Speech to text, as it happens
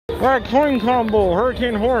Alright, coin combo,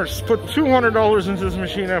 Hurricane Horse. Put $200 into this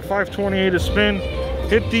machine at 528 a spin.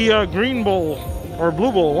 Hit the green bowl or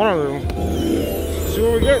blue bowl, one of them. See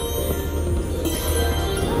what we get.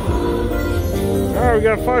 Alright, we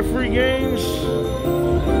got 5 free games.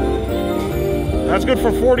 That's good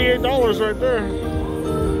for $48 right there.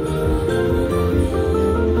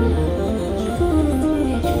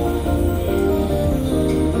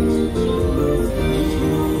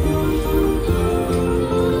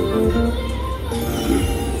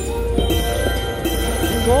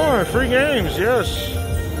 Keep going, free games, yes.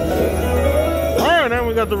 Alright, then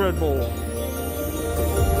we got the Red Bull.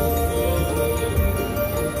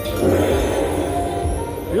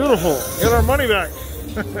 Beautiful. Get our money back.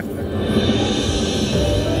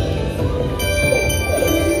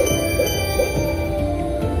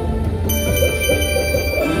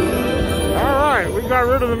 Alright, we got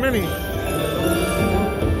rid of the mini.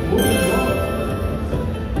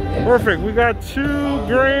 Perfect. We got 2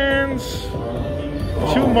 grands,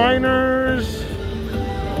 2 minors,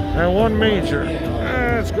 and 1 major.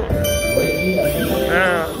 Let's go.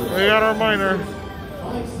 Yeah, we got our minor.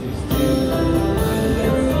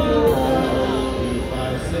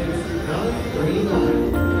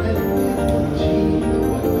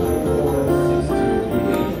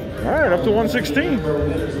 Alright, up to 116.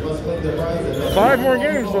 5 more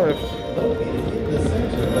games left.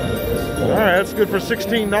 Alright, that's good for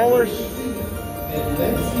 $16.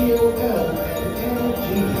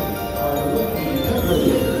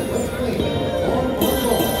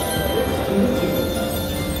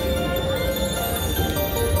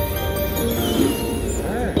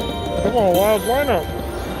 Come on, wild lineup.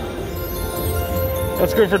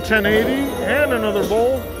 That's good for 1080 and another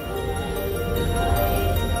bowl.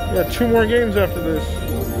 We got 2 more games after this.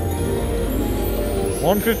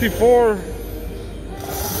 154.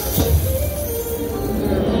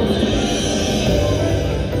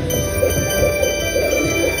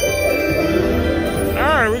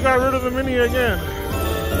 Alright, we got rid of the mini again.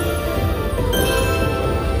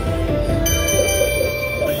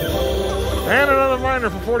 And another minor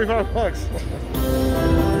for 45 bucks.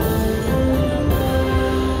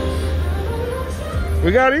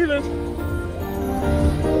 We got even.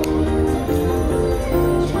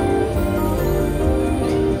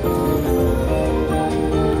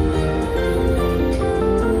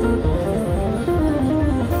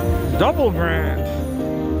 Double grand.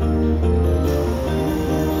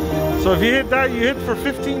 So if you hit that, you hit for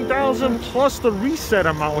 15,000 plus the reset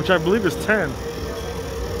amount, which I believe is 10.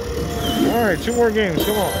 All right, 2 more games.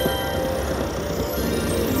 Come on.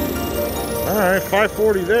 All right,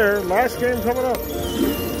 540 there. Last game coming up.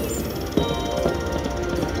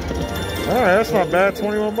 All right, that's not bad.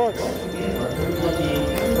 21 bucks.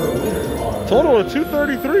 Total of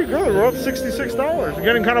 233. Good. We're up $66. We're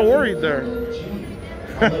getting kind of worried there.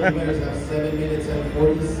 Have 7 minutes and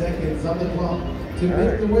 40 seconds on the clock to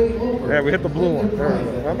make the way over. Yeah, we hit the blue one.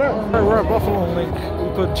 Not bad. All right, we're at Buffalo Link. We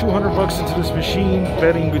put 200 bucks into this machine,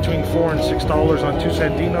 betting between $4 and $6 on 2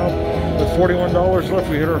 Sandino. With $41 left,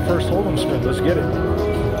 we hit our first hold'em spin. Let's get it.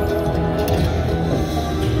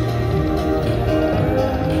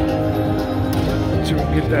 Let's see if we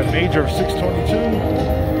can get that major of 622.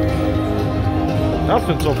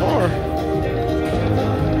 Nothing so far.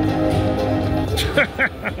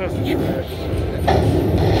 That's trash.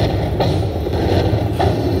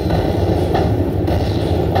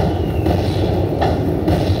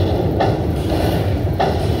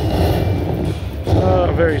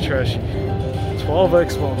 Very trashy.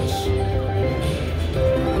 12x bonus.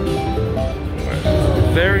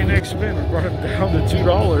 Very next spin, we brought it down to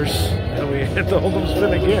 $2, and we hit the hold'em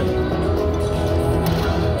spin again.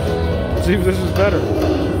 Let's see if this is better.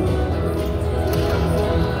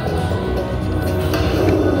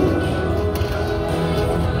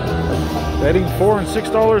 Betting $4 and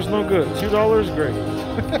 $6, no good. $2, great.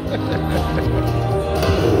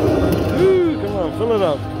 Ooh, come on, fill it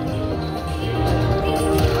up.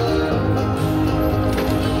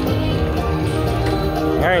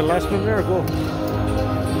 All right, last spin miracle.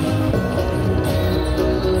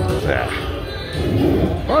 Yeah.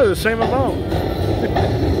 Probably the same amount.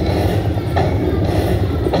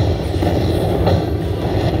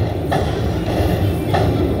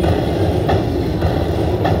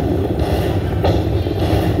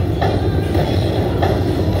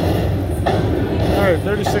 All right,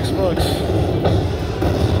 36 bucks.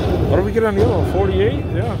 What did we get on the other one? 48?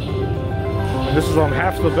 Yeah. And this is on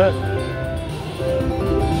half the bet.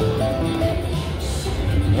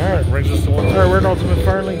 Alright, brings us to one. Alright, we're at Ultimate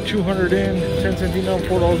Firelink, 200 in, 10 Santino,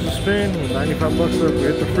 $4 a spin, with 95 bucks left. We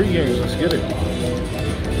hit the free games. Let's get it.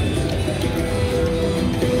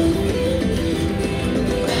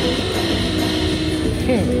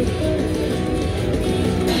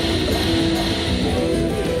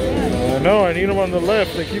 No, I need them on the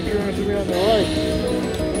left. They keep giving it to me on the right.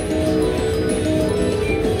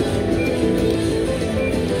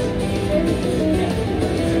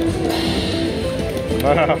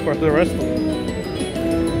 For the rest of them.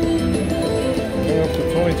 Up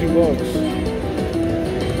to 22 bucks.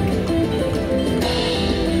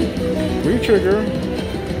 Re-trigger.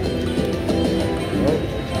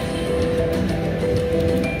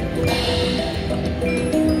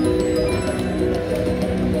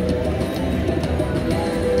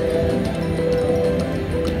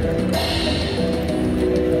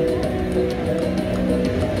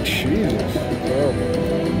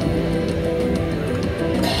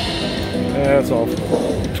 That's awful.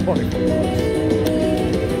 20 bucks.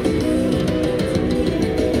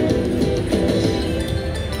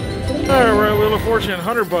 Alright, we're at Wheel of Fortune,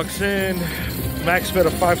 100 bucks in. Max bet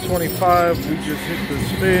of 525. We just hit the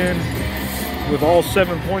spin with all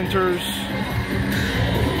 7 pointers.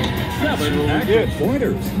 7 active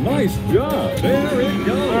pointers. Nice job. There it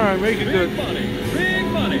goes. Alright, make it good. Big money. Big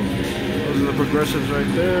money. Those are the progressives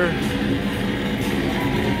right there.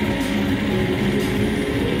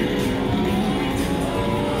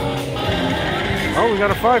 Oh, we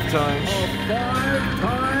got a 5 times. A 5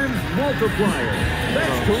 times multiplier.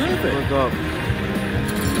 That's terrific. Look up.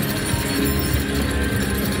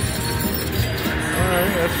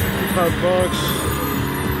 Alright, that's 55 bucks.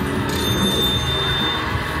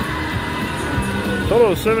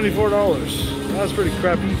 Total of $74. That's pretty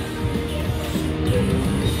crappy.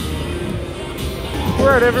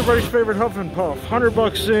 We're at everybody's favorite Huff and Puff. 100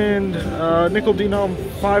 bucks in, nickel denom,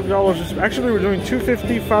 $5. Actually, we're doing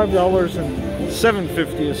 $2.50, $5, and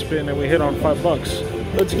 $7.50 a spin, and we hit on 5 bucks.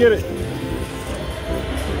 Let's get it.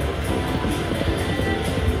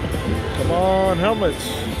 Come on, helmets.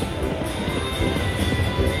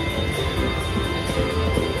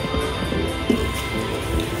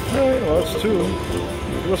 All right, well, that's 2.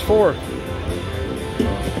 Give us 4.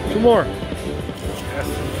 2 more. Yes.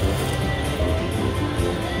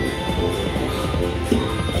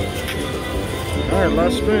 All right,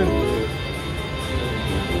 last spin.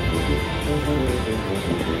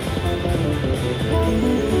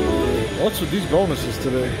 What's with these bonuses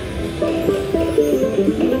today?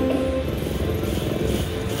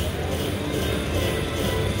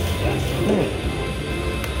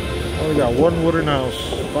 Only got 1 wooden house.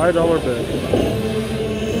 $5 bet.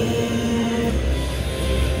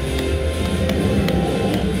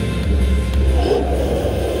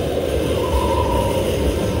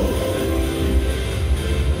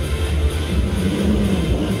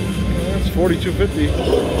 That's $42.50.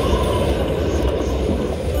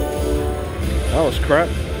 That was crap.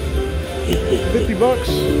 50 bucks.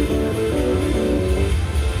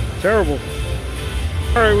 Terrible.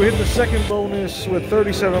 All right, we hit the second bonus with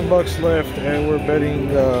 37 bucks left, and we're betting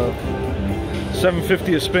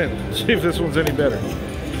 $7.50 a spin. See if this one's any better.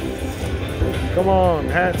 Come on,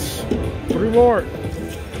 hats. 3 more.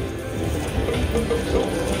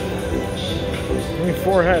 Give me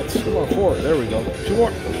 4 hats. Come on, 4. There we go. 2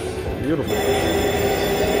 more. Beautiful.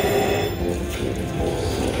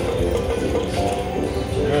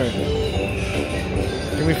 Alright.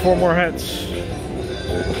 Give me 4 more hats.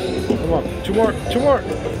 Come on. 2 more. 2 more.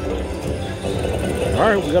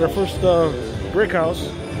 Alright, we got our first brick house.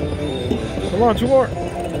 Come on, 2 more.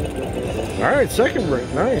 Alright, second brick.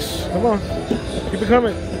 Nice. Come on. Keep it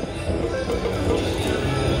coming.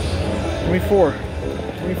 Give me 4.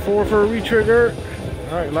 Give me 4 for a re-trigger.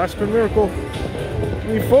 Alright, last spin miracle.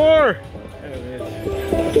 Give me 4.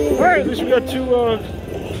 Alright, at least we got 2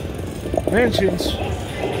 mansions.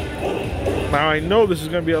 Now I know this is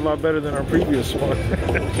going to be a lot better than our previous one.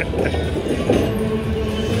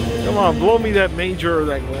 Come on, blow me that major or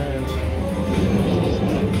that grand.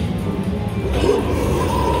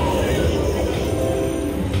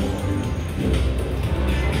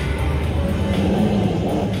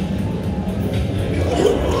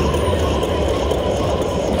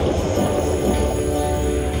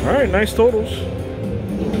 All right, nice totals.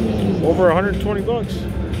 Over 120 bucks.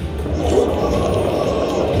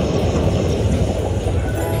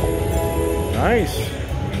 Nice.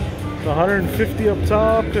 150 up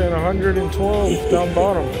top and 112 down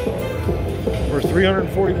bottom for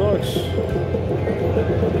 340 bucks.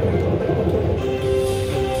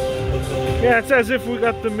 Yeah, it's as if we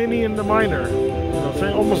got the mini and the minor. You know what I'm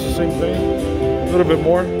saying? Almost the same thing. A little bit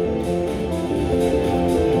more.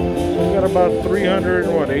 We got about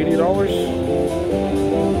 $380.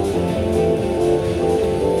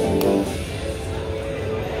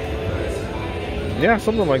 Yeah,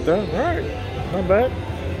 something like that. All right, not bad.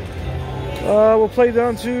 We'll play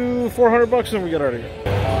down to 400 bucks and we get out of here.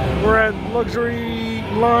 We're at Luxury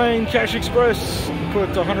Line Cash Express.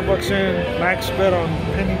 Put 100 bucks in. Max bet on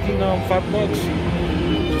Penny Denom, 5 bucks.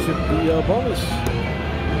 Just hit the bonus.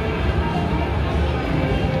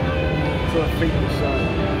 So fake this out.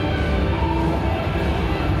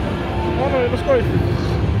 Oh no, let's go.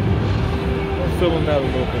 I'm filling that a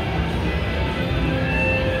little bit.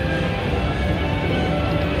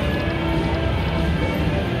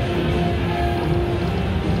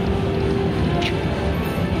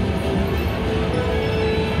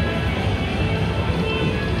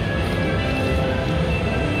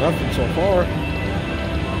 Nothing so far.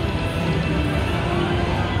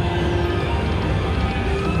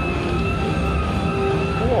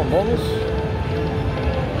 Come on, bonus.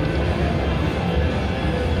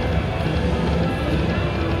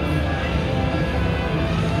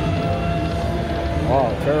 Wow,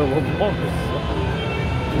 terrible bonus.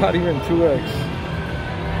 Not even 2x.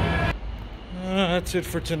 That's it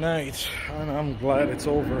for tonight. And I'm glad it's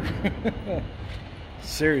over.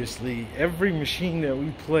 Seriously, every machine that we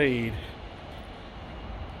played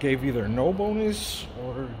gave either no bonus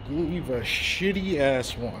or gave a shitty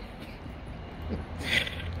ass one.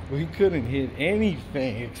 We couldn't hit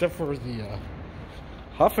anything except for the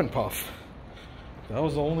Huff and Puff. That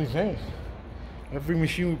was the only thing. Every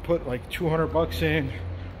machine we put like 200 bucks in,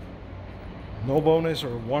 no bonus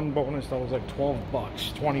or one bonus, that was like 12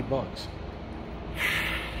 bucks, 20 bucks.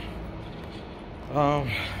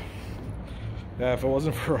 Yeah, if it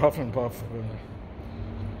wasn't for Huff and Puff, we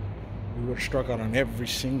would have struck out on every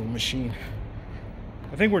single machine.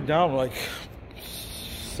 I think we're down like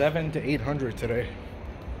 700 to 800 today.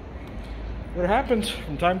 What happens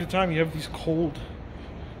from time to time, you have these cold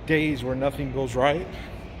days where nothing goes right.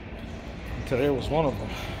 And today was one of them.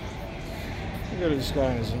 Look at this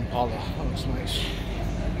guy in his Impala. That looks nice.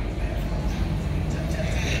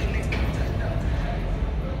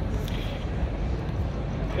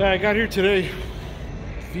 Yeah, I got here today.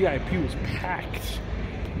 VIP was packed.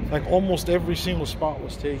 Like almost every single spot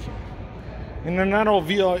was taken. And they're not all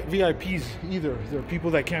VIPs either. There are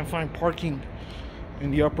people that can't find parking in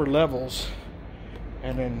the upper levels.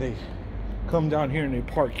 And then they come down here and they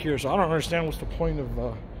park here. So I don't understand what's the point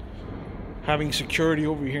of having security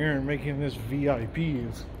over here and making this VIP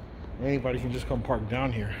if anybody can just come park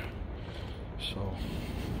down here. So,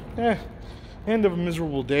 end of a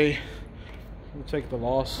miserable day. We'll take the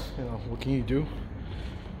loss. You know, what can you do?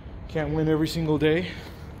 Can't win every single day.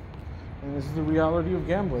 And this is the reality of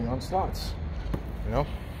gambling on slots. You know?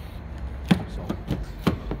 So,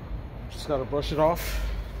 just gotta brush it off.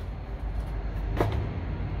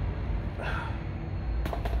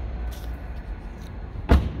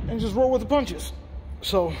 And just roll with the punches.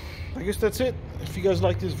 So, I guess that's it. If you guys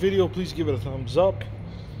like this video, please give it a thumbs up.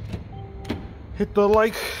 Hit the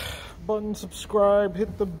like button, subscribe,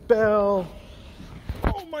 hit the bell.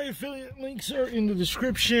 All my affiliate links are in the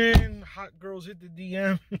description. Hot girls, hit the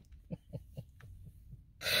DM.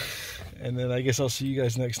 And then I guess I'll see you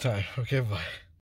guys next time. Okay, bye.